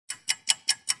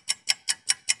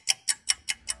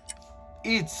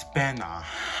It's been a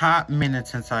hot minute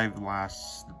since I've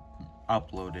last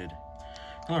uploaded.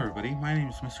 Hello everybody, my name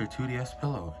is Mr. 2DS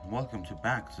Pillow, and welcome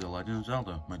back to The Legend of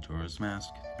Zelda, Majora's Mask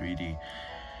 3D.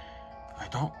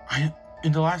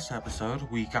 In the last episode,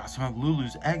 we got some of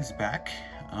Lulu's eggs back,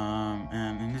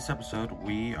 and in this episode,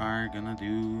 we are gonna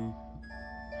do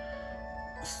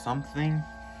something.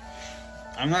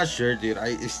 I'm not sure, dude.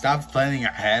 I stopped planning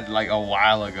ahead like a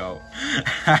while ago.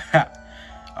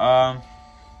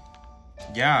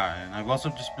 Yeah, and I've also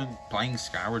just been playing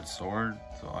Skyward Sword,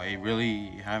 so I really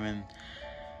haven't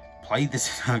played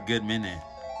this in a good minute.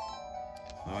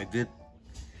 Though I did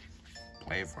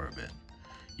play it for a bit.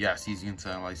 Yes, you can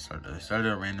tell I started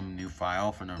a random new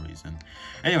file for no reason.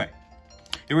 Anyway,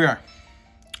 here we are.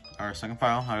 Our second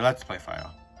file, our Let's Play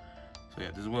file. So yeah,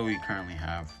 this is what we currently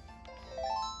have.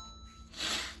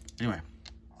 Anyway,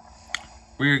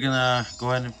 we're gonna go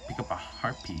ahead and pick up a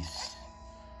heart piece.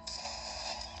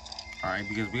 Alright,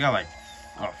 because we got like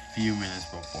a few minutes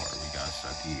before we gotta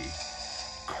start the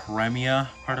Cremia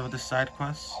part of the side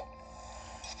quest.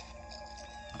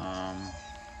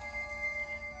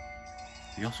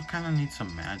 We also kind of need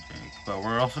some magic, but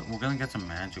we're gonna get some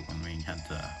magic when we head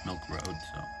to Milk Road,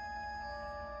 so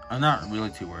I'm not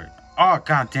really too worried. Oh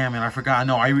god damn it, I forgot.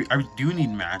 No, I do need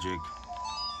magic.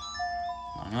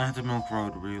 I'm gonna head to Milk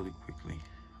Road really quickly.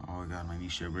 Oh god, my knee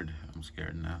shivered. I'm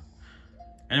scared now.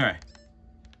 Anyway.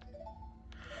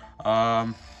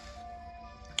 Yeah,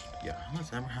 how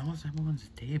has everyone's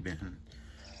day been?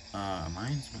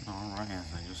 Mine's been alright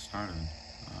as I just started.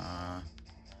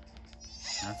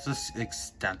 That's the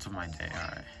extent of my day,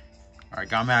 alright. Alright,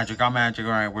 got magic,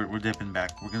 alright, we're dipping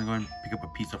back. We're gonna go and pick up a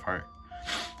piece of heart.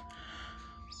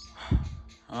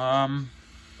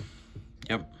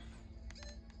 Yep.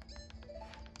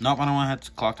 Nope, I don't want to head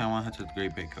to Clock Town, I want to head to the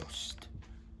Great Bay Coast.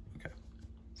 Okay.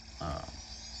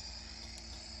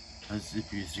 As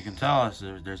you can tell,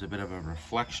 there's a bit of a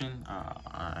reflection.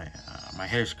 My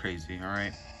hair's crazy,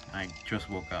 alright? I just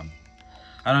woke up.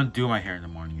 I don't do my hair in the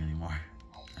morning anymore.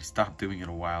 I stopped doing it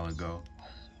a while ago.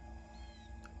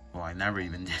 Well, I never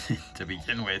even did it to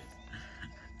begin with.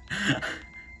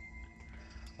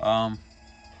 Yeah,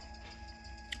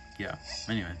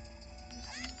 anyway.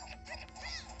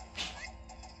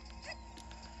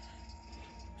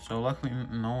 So luckily,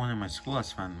 no one in my school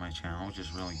has found my channel, which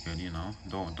is really good. You know,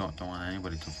 don't want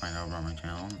anybody to find out about my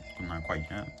channel. Not quite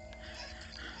yet.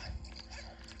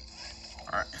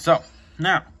 All right. So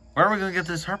now, where are we gonna get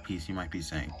this heart piece? You might be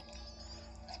saying.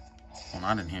 Well,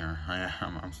 not in here.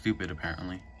 I'm stupid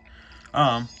apparently.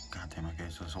 God damn. Okay,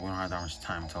 so we don't have that much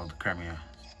time until the Cremia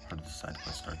part of the side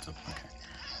quest starts up. Okay.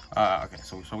 Okay.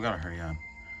 So we gotta hurry up.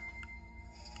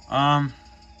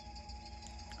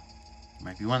 You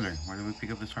might be wondering, where do we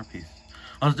pick up this heart piece?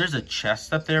 Oh, there's a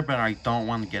chest up there, but I don't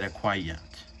want to get it quite yet.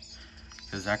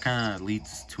 Because that kind of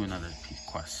leads to another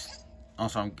quest.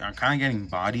 Also, I'm kind of getting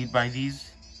bodied by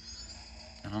these.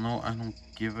 I don't know, I don't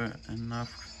give it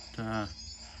enough to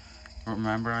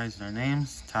memorize their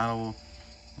names. Tattle,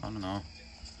 I don't know.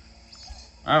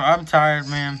 I'm tired,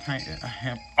 man.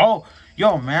 Oh,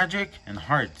 yo, magic and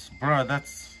hearts. Bro,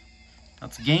 that's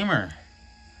gamer.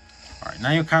 Alright,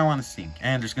 now you kind of want to sink.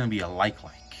 And there's going to be a like.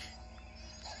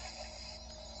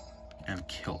 And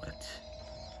kill it.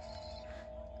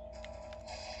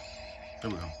 There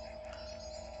we go.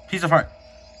 Piece of heart.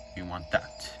 You want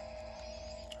that.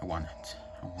 I want it.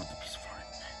 I want the piece of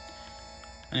heart.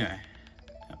 Anyway.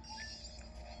 Yeah.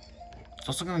 It's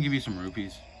also going to give you some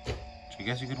rupees. Which I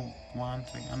guess you could want.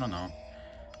 I don't know.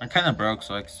 I'm kind of broke,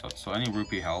 so any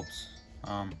rupee helps.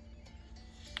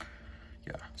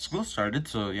 Yeah, school started,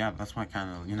 so yeah, that's why I kind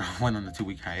of, went on a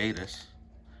 2-week hiatus.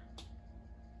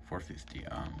 450,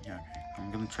 yeah, okay.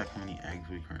 I'm gonna check how many eggs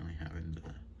we currently have in the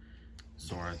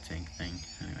Zora tank thing,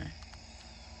 anyway.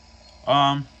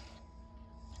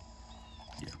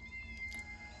 Yeah.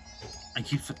 I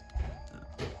keep,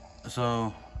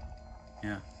 so,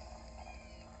 yeah.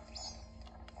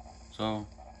 So,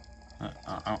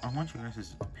 I want you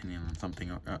guys' opinion on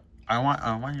something, I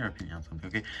want your opinion on something,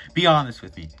 okay? Be honest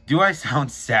with me. Do I sound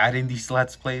sad in these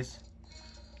Let's Plays?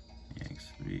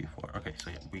 X, 3, 4. Okay, so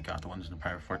yeah, we got the ones in the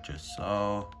Pirate Fortress.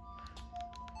 So,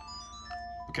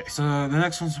 okay, so the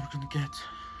next ones we're gonna get.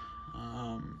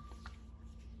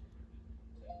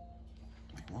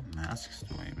 Wait, what masks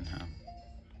do I even have?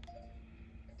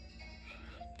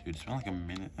 Dude, it's been like a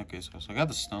minute. Okay, so I got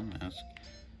the stun mask.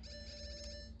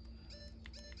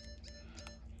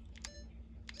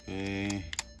 Okay.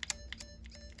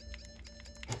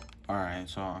 Alright,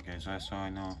 so I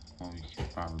know what we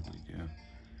could probably do.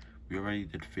 We already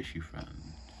did Fishy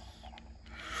Friends.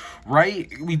 Right?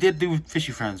 We did do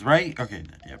Fishy Friends, right? Okay,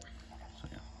 yep. So,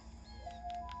 yeah.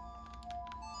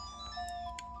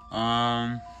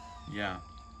 Yeah.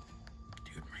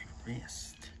 Dude, my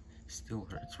wrist still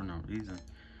hurts for no reason.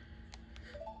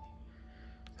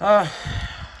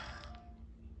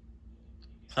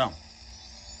 So,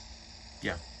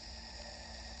 yeah.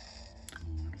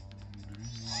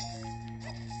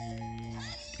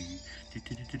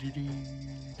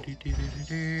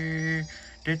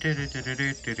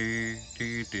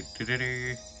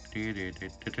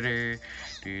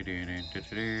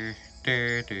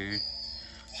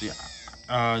 Yeah.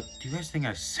 Do you guys think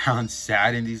I sound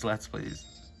sad in these Let's Plays?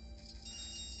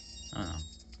 I don't know.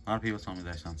 A lot of people tell me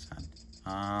that I sound sad.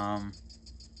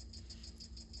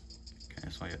 Okay,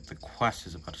 so yeah, the quest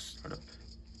is about to start up.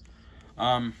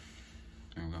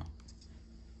 There we go.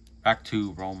 Back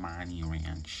to Romani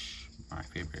Ranch, my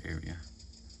favorite area.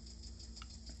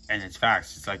 And it's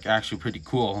facts, it's like actually pretty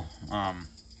cool. I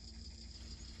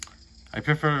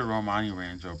prefer Romani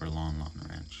Ranch over Lon Lon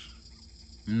Ranch,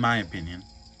 in my opinion.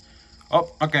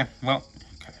 Oh, okay, well,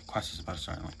 okay, quest is about to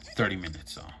start in like 30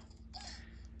 minutes, so.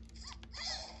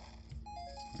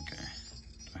 Okay,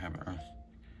 do I have it?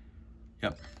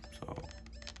 Yep, so.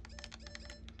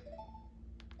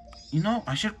 You know,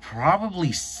 I should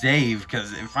probably save,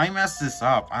 because if I mess this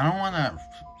up, I don't want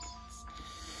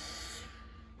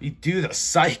to do the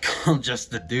cycle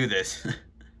just to do this. I'm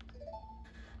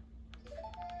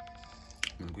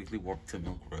going to quickly walk to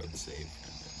Milk Road, save, and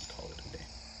then call it a day.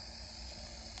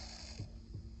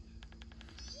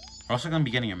 We're also going to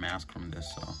be getting a mask from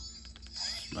this, so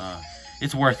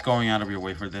it's worth going out of your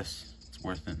way for this. It's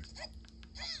worth it.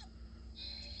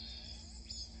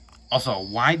 Also,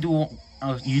 why do...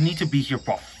 you need to be here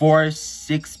before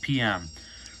 6 p.m.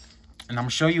 And I'm gonna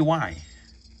show you why.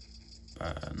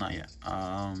 Not yet.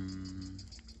 Let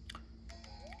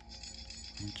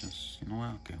me just, you know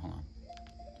what? Okay, hold on.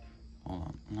 Hold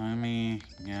on. Let me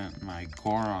get my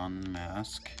Goron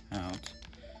mask out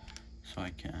so I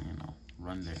can, you know,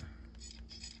 run there.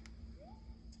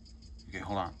 Okay,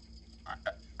 hold on. I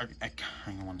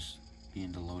kind of want to be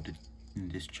in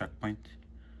this checkpoint.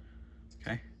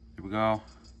 Okay, here we go.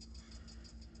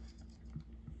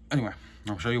 Anyway,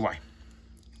 I'll show you why.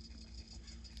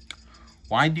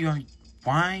 Why do you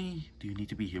need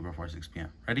to be here before 6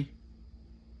 p.m.? Ready?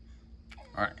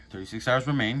 Alright, 36 hours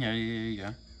remain.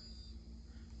 Yeah.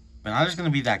 But now there's gonna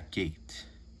be that gate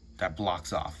that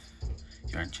blocks off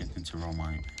your entrance into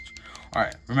Romani Ranch.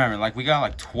 Alright, remember, like we got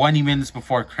like 20 minutes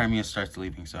before Cremia starts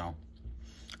leaving, so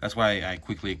that's why I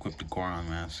quickly equipped the Goron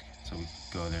mask so we can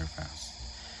go there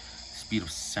fast. Speed of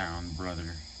sound,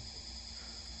 brother.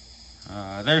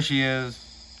 There she is.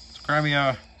 It's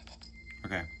Cremia.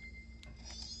 Okay.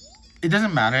 It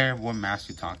doesn't matter what mask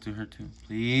you talk to her to.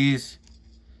 Please.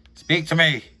 Speak to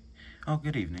me. Oh,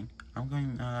 good evening. I'm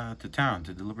going to town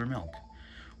to deliver milk.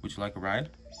 Would you like a ride?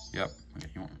 Yep. Okay,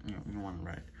 you want a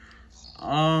ride.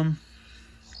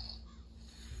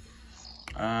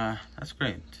 That's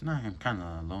great. Tonight I'm kind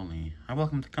of lonely. I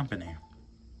welcome the company.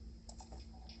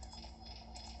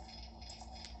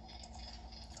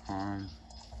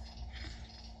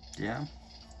 Yeah.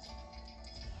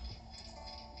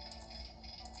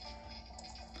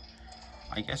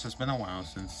 I guess it's been a while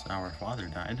since our father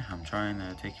died. I'm trying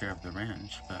to take care of the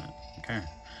ranch, but okay.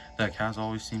 The cows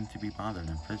always seem to be bothered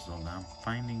and frizzled. I'm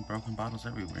finding broken bottles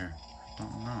everywhere. I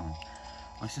don't know.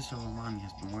 My sister Romani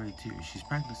has been worried too. She's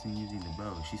practicing using the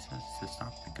bow. She says to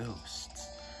stop the ghosts.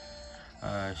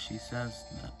 She says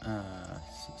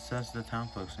the town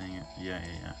folks saying it. Yeah.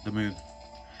 The mood.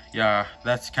 Yeah,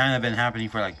 that's kind of been happening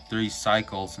for like 3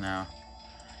 cycles now.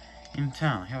 In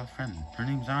town, I have a friend. Her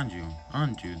name's Anju.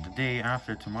 Anju, the day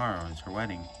after tomorrow is her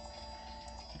wedding.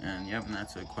 And yep, and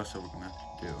that's a quest that we're gonna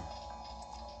have to do.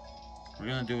 We're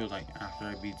gonna do it like after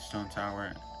I beat Stone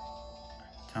Tower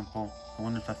Temple. I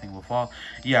wonder if that thing will fall.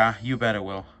 Yeah, you bet it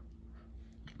will.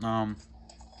 What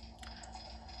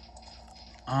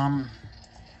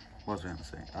was I gonna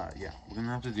say? Yeah, we're gonna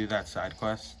have to do that side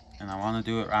quest. And I want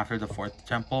to do it after the 4th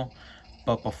temple,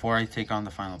 but before I take on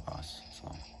the final boss.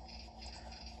 So,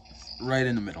 right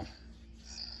in the middle.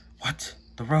 What?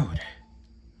 The road.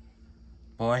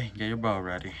 Boy, get your bow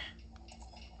ready.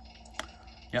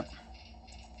 Yep.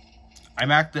 I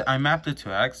mapped it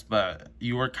to X, but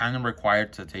you were kind of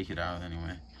required to take it out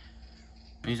anyway.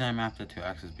 The reason I mapped it to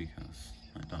X is because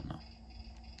I don't know.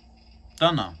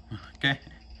 Don't know. Okay.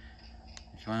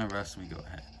 If you want to arrest me, go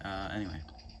ahead. Anyway.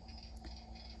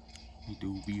 We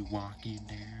do be walking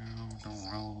down the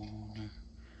road.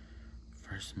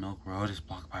 First Milk Road is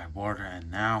blocked by a border,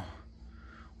 and now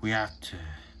we have to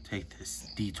take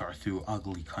this detour through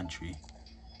ugly country.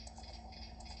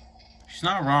 She's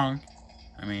not wrong.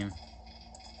 I mean,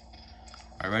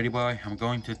 alright, ready, boy? I'm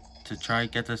going to to try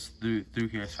to get us through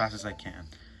here as fast as I can.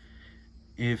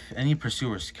 If any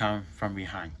pursuers come from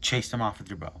behind, chase them off with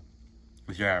your bow,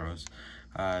 with your arrows.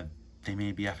 They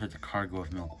may be after the cargo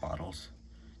of milk bottles.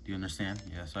 Do you understand?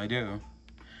 Yes, I do.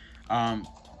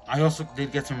 I also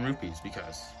did get some rupees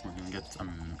because we're gonna get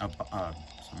some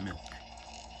milk.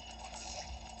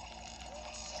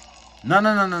 No.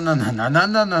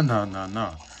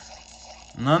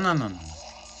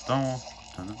 Don't.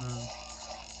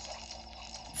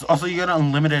 Also, you get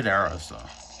unlimited arrows, so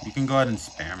you can go ahead and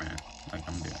spam it like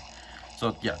I'm doing.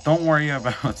 So yeah, don't worry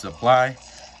about supply.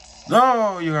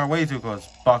 No, you are way too close,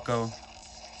 bucko.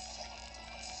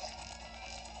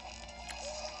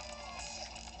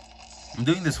 I'm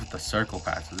doing this with the circle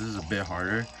pass, so this is a bit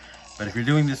harder. But if you're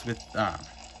doing this with the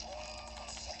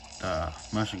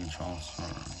motion controls, or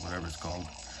whatever it's called,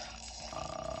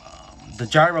 the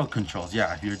gyro controls,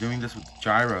 yeah, if you're doing this with the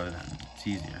gyro, then it's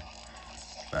easier.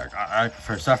 But I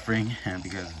prefer suffering,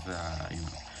 because, you know,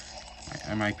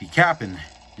 I might be capping,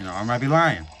 you know, I might be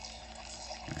lying.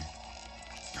 Anyway.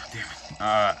 God damn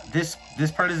it.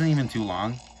 This part isn't even too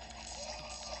long.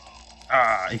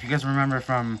 If you guys remember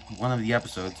from one of the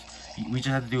episodes, we just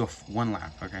had to do one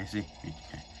lap, okay? See? Okay.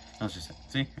 That was just it.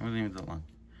 See? It wasn't even that long.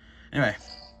 Anyway.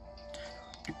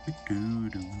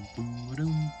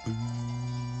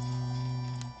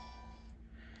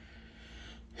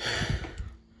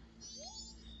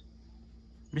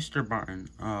 Mr. Barton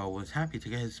was happy to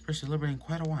get his first delivery in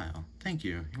quite a while. Thank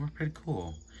you. You were pretty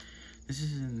cool. This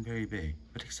isn't very big,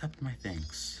 but accept my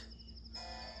thanks.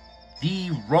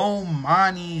 The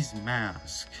Romani's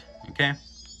mask. Okay?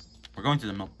 We're going to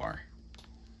the milk bar.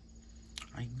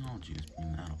 I acknowledge you as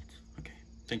being an adult. Okay,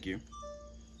 thank you.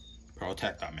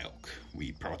 Protect our milk.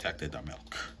 We protected our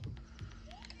milk.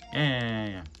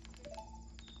 Yeah.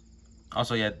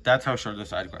 Also, yeah, that's how short the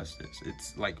side quest is.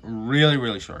 It's like really,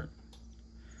 really short.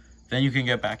 Then you can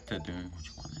get back to doing what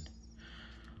you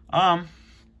wanted.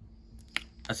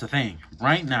 That's the thing.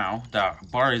 Right now, the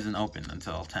bar isn't open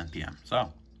until 10 p.m.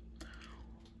 So,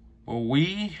 well,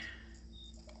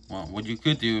 what you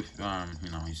could do if,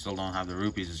 you know, you still don't have the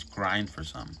rupees is grind for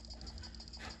some.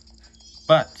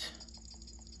 But,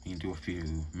 you can do a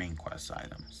few main quest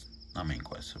items. Not main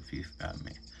quests, a few,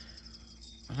 main.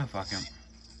 What the fuck? Okay,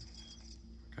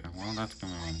 well, that's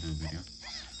gonna do the video.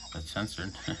 That's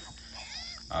censored.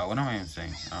 What am I even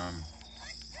saying?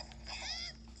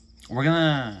 We're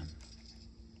gonna...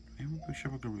 Maybe we show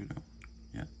Garuda.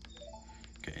 Yeah.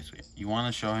 Okay, so you want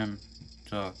to show him...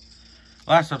 So,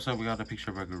 last episode we got a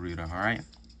picture of a Garuda, alright?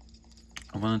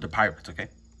 Of one of the pirates, okay?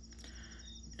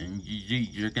 And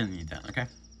you're gonna need that, okay?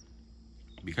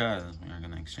 Because we are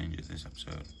gonna exchange it this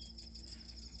episode.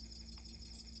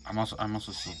 I'm also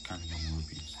still kind of getting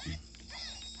rupees, dude.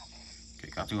 Okay,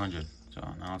 got 200. So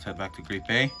now let's head back to Great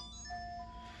Bay.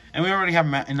 And we already have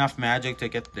enough magic to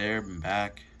get there and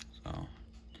back, so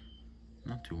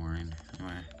not too worried.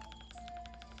 Anyway,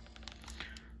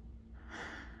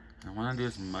 I want to do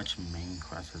as much main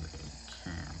quest as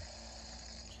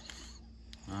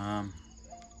I can.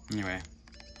 Anyway,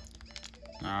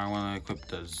 now I want to equip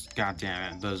the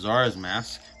Zara's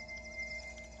mask.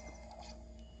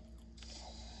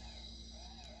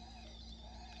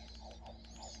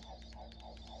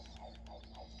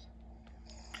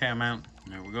 Okay, I'm out.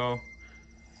 There we go.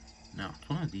 Now, it's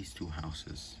one of these two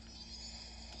houses.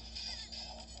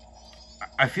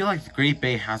 I feel like the Great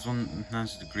Bay has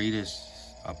the greatest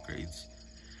upgrades.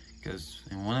 Because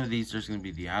in one of these, there's going to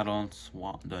be the add-ons,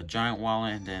 the giant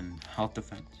wallet, and then health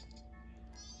defense.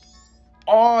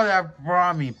 Oh, that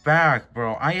brought me back,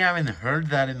 bro. I haven't heard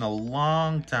that in a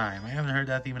long time. I haven't heard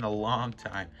that theme in a long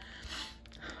time.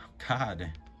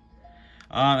 God.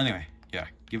 Anyway, yeah.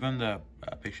 Give him the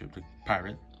picture of the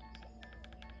pirate.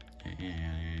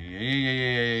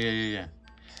 Yeah.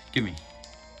 Give me.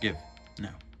 Give. No.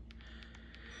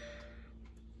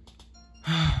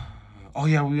 Oh,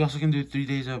 yeah, we also can do 3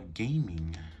 days of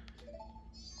gaming.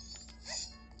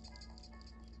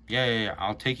 Yeah.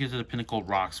 I'll take you to the Pinnacle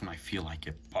Rocks when I feel like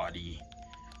it, buddy.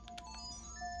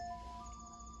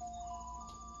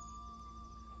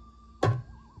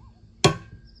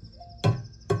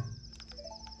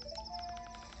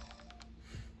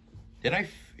 Did I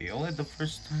fail it the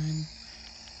first time?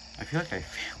 I feel like I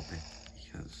failed it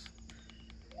because...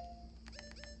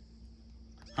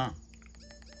 Huh.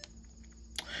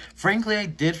 Frankly, I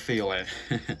did fail it.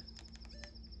 Yeah,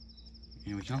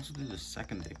 we can also do the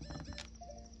second day one.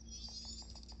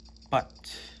 But,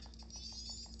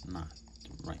 not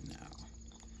right now.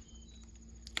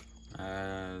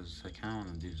 As I kind of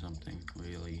want to do something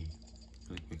really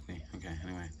quickly. Okay,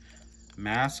 anyway.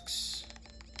 Masks.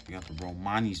 We got the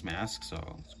Romani's mask, so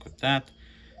let's equip that.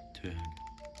 to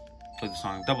play the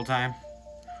song double time,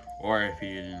 or if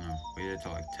you waited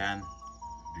till like 10,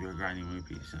 if you're grinding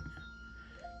rupees,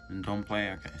 then don't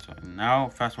play. Okay, so now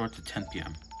fast forward to 10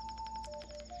 p.m.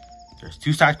 There's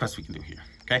 2 side quests we can do here.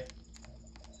 Okay.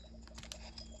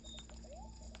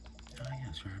 Oh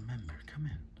yes, remember. Come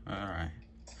in. All right.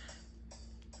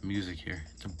 Music here.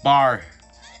 It's a bar.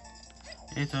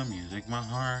 It's a music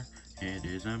bar. It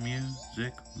is a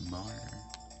music bar.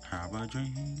 Have a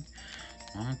drink.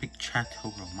 One big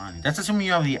Chateau Romani. That's assuming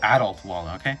you have the adult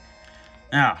wallet, okay?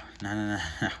 Now, no.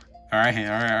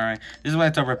 Alright. This is why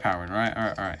it's overpowered,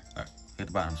 alright. Look at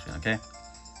the bottom screen, okay?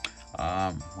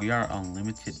 We are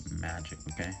unlimited magic,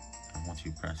 okay? And once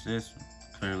you press this,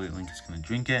 clearly Link is gonna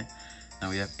drink it. Now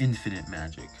we have infinite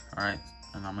magic, alright?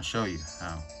 And I'm gonna show you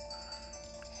how.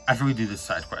 After we do this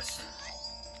side quest.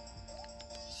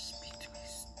 Speak to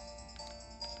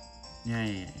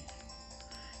me.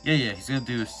 Yeah, he's gonna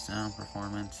do a sound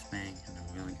performance thing, and then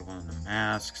we're gonna get one of the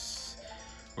masks.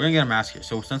 We're gonna get a mask here.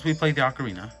 So since we played the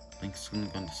ocarina, Link's gonna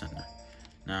go into center.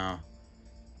 Now,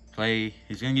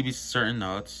 he's gonna give you certain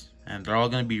notes, and they're all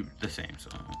gonna be the same, so.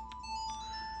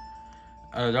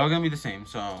 They're all gonna be the same,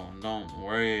 so don't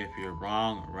worry if you're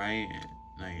wrong or right.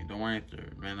 Like, don't worry if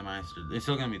they're randomized. They're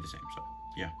still gonna be the same, so,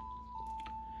 yeah.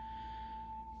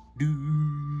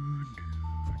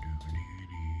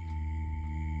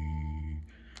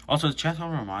 Also, the Chateau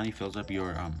Romani fills up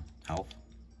your health,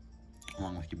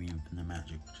 along with giving you infinite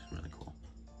magic, which is really cool.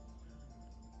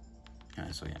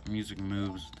 Yeah, so yeah, music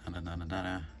moves.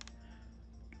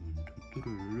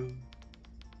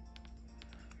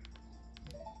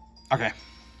 Okay.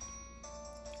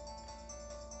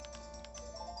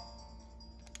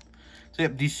 So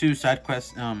yep, these 2 side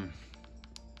quests,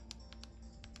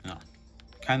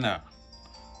 kind of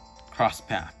cross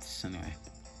paths anyway.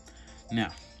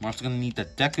 Now, we're also gonna need the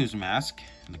Deku's mask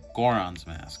and the Goron's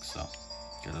mask, so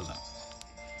get those out.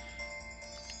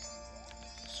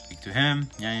 Speak to him.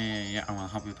 Yeah. I wanna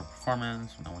help you with the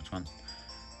performance. I know which one.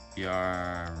 We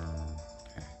are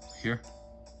okay, here.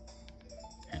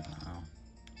 And now.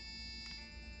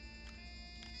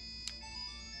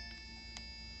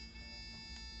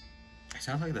 It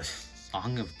sounds like the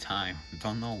Song of Time. I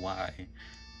don't know why.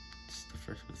 It's the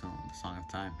first song, the Song of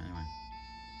Time, anyway.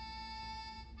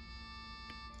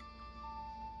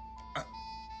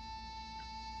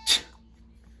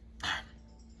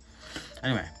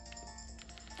 Anyway.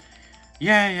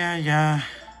 Yeah.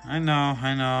 I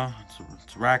know.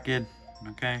 It's racket,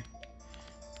 okay?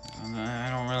 I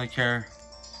don't really care.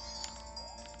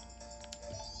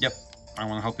 Yep. I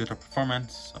want to help you with the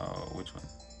performance, so which one?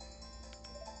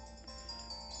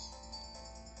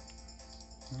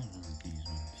 These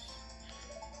ones.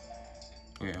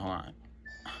 Okay, hold on.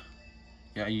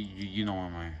 Yeah, you know what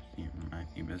my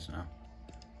theme is now.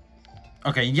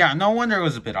 Okay, yeah, no wonder it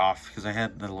was a bit off, because I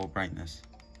had the low brightness.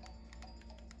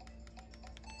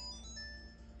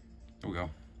 There we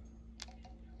go.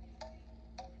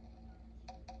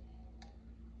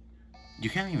 You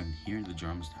can't even hear the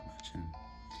drums that much in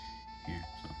here,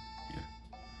 so, yeah.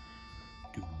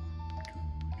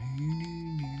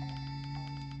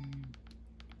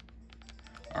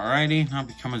 Alrighty, now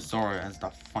become a Zora as the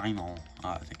final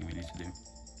thing we need to do.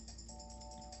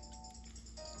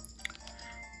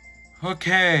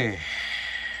 Okay.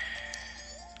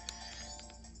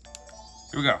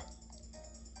 Here we go.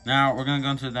 Now we're gonna go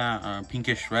into that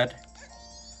pinkish red.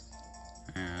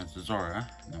 And it's Zora.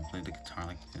 And then play the guitar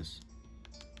like this.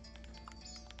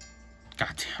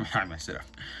 God damn it, I messed it up.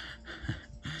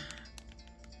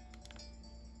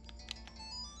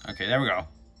 Okay, there we go.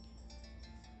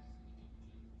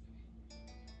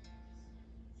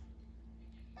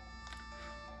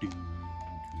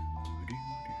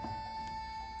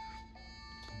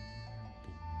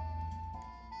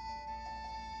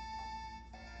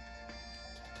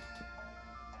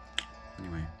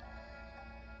 Anyway.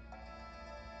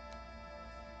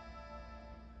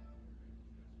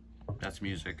 That's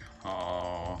music.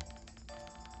 Oh.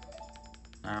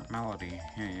 That melody.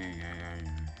 Yeah.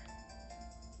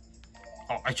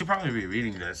 Oh, I should probably be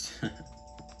reading this.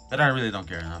 But I really don't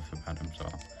care enough about him, so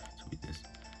read this.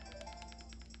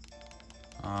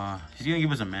 He's gonna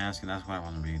give us a mask, and that's what I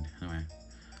want to read. Anyway.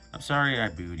 I'm sorry I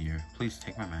booed you. Please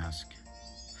take my mask.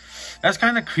 That's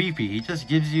kind of creepy. He just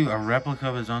gives you a replica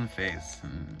of his own face.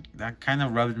 And that kind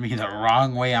of rubbed me the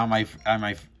wrong way on my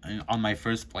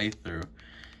first playthrough.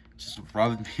 Just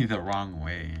rubbed me the wrong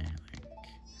way. Like,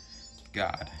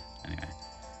 God. Anyway,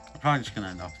 we're probably just gonna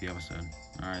end off the episode.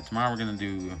 Alright, tomorrow we're gonna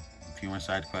do a few more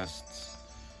side quests.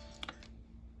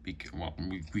 Well,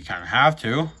 we kind of have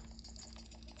to.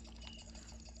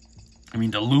 I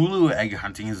mean, the Lulu egg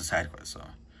hunting is a side quest, so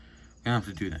Gonna have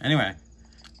to do that. Anyway,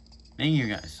 thank you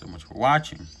guys so much for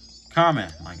watching.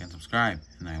 Comment, like, and subscribe.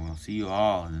 And I will see you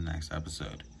all in the next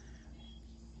episode.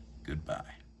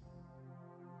 Goodbye.